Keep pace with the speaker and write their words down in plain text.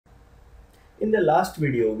In the last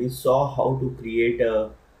video, we saw how to create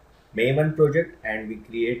a Maven project, and we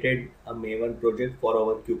created a Maven project for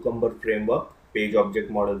our Cucumber framework, page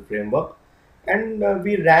object model framework, and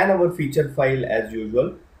we ran our feature file as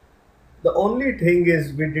usual. The only thing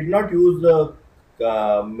is we did not use the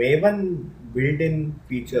Maven built-in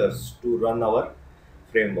features to run our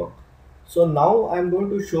framework. So now I'm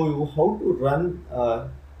going to show you how to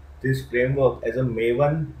run this framework as a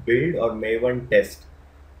Maven build or Maven test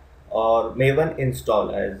or Maven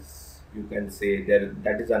install, as you can say. There,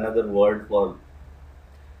 that is another word for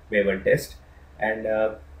Maven test.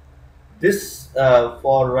 And this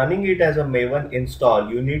for running it as a Maven install,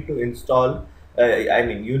 you need to install.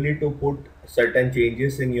 You need to put certain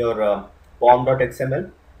changes in your pom.xml.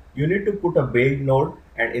 You need to put a build node,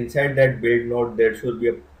 and inside that build node there should be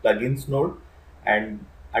a plugins node, and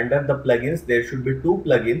under the plugins there should be two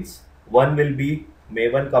plugins. One will be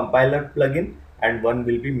Maven compiler plugin, and one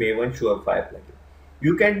will be Maven surefire plugin.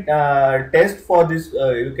 You can test for this.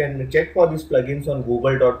 You can check for these plugins on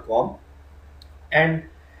google.com, and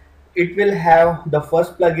it will have, the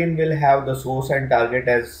first plugin will have the source and target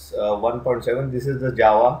as 1.7. This is the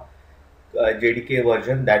Java JDK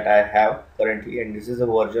version that I have currently, and this is a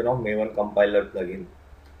version of Maven compiler plugin.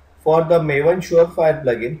 For the Maven surefire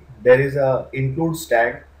plugin, there is a include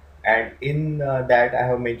tag, and in that I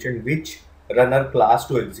have mentioned which runner class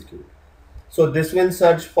to execute. So this will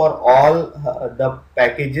search for all the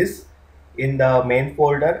packages in the main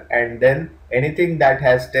folder, and then anything that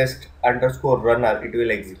has test underscore runner, it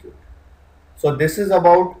will execute. So this is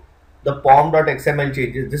about the pom.xml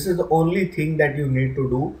changes. This is the only thing that you need to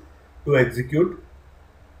do to execute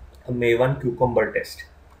a Maven Cucumber test.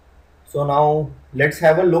 So now let's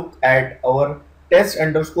have a look at our test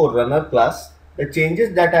underscore runner class. The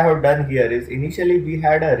changes that I have done here is, initially we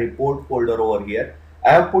had a report folder over here.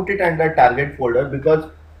 I have put it under target folder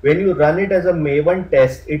because when you run it as a Maven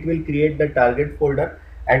test, it will create the target folder,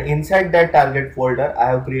 and inside that target folder I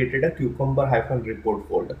have created a cucumber-report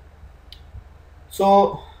folder.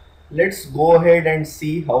 So let's go ahead and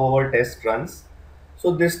see how our test runs.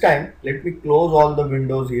 So this time let me close all the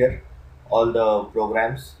windows here, all the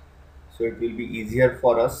programs, so it will be easier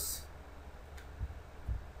for us.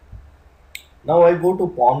 Now I go to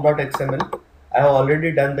pom.xml. I have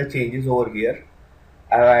already done the changes over here.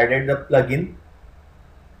 I have added the plugin,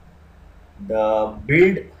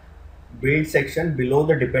 the build section below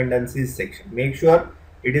the dependencies section. Make sure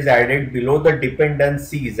it is added below the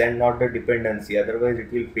dependencies and not the dependency, otherwise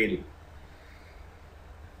it will fail.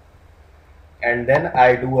 And then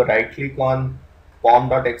I do a right click on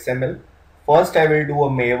pom.xml. First I will do a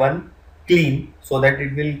Maven clean, so that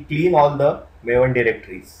it will clean all the Maven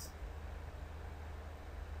directories.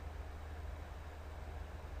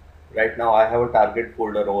 Right now I have a target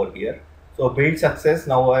folder over here. So build success.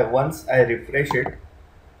 Now once I refresh it,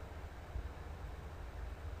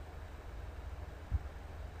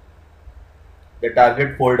 the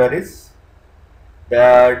target folder is,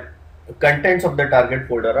 the contents of the target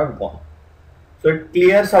folder are gone. So it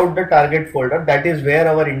clears out the target folder. That is where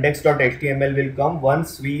our index.html will come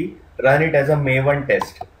once we run it as a Maven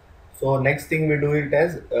test. So next thing we do it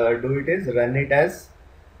as run it as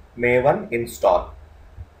Maven install.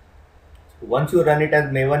 Once you run it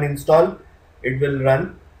as Maven install, it will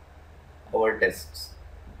run our tests.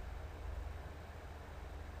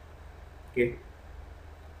 Okay,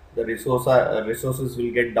 the resources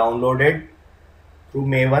will get downloaded through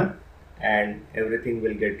Maven, and everything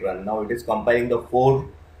will get run. Now it is compiling the 4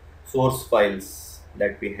 source files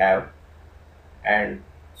that we have, and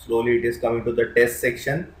slowly it is coming to the test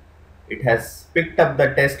section. It has picked up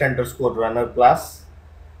the test underscore runner class,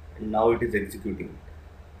 and now it is executing it.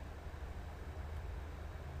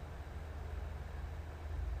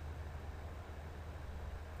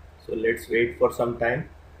 So let's wait for some time.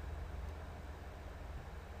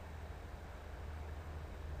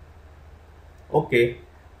 Okay,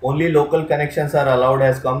 only local connections are allowed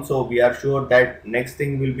has come, so we are sure that next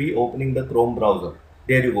thing will be opening the Chrome browser.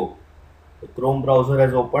 There you go. The Chrome browser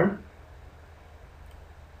has opened,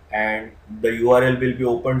 and the URL will be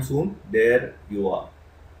opened soon. There you are.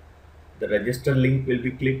 The register link will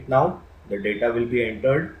be clicked now. The data will be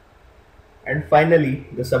entered, and finally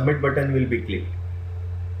the submit button will be clicked.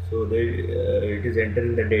 So it is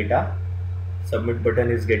entering the data. Submit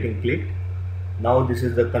button is getting clicked. Now this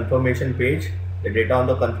is the confirmation page. The data on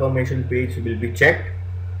the confirmation page will be checked.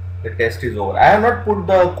 The test is over. I have not put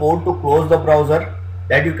the code to close the browser.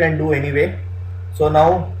 That you can do anyway. So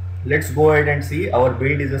now let's go ahead and see. Our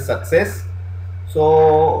build is a success.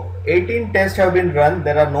 So 18 tests have been run.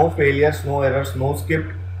 There are no failures, no errors, no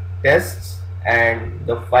skipped tests, and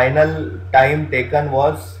the final time taken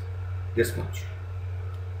was this much.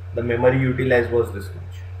 The memory utilized was this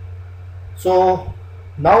much. So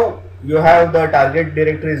now you have the target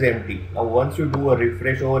directory is empty. Now once you do a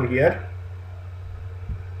refresh over here,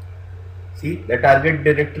 see the target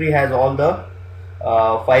directory has all the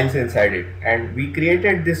files inside it, and we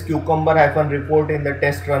created this cucumber report in the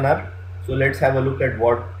test runner. So let's have a look at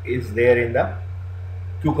what is there in the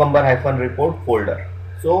cucumber report folder.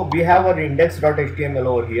 So we have our index.html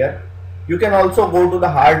over here. You can also go to the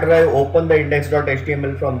hard drive, open the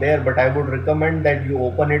index.html from there, but I would recommend that you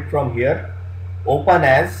open it from here. Open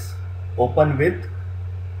as, open with,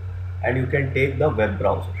 and you can take the web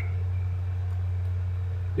browser.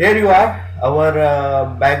 There you are,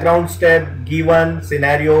 our background step given,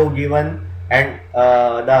 scenario given, and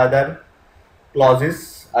the other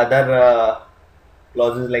clauses,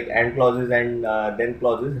 clauses like and clauses and then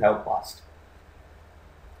clauses have passed.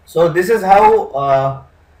 So this is how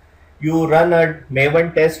you run a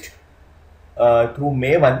Maven test through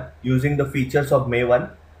Maven using the features of Maven.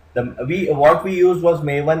 What we used was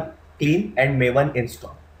Maven clean and Maven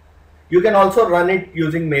install. You can also run it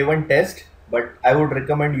using Maven test, but I would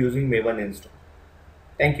recommend using Maven install.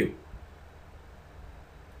 Thank you.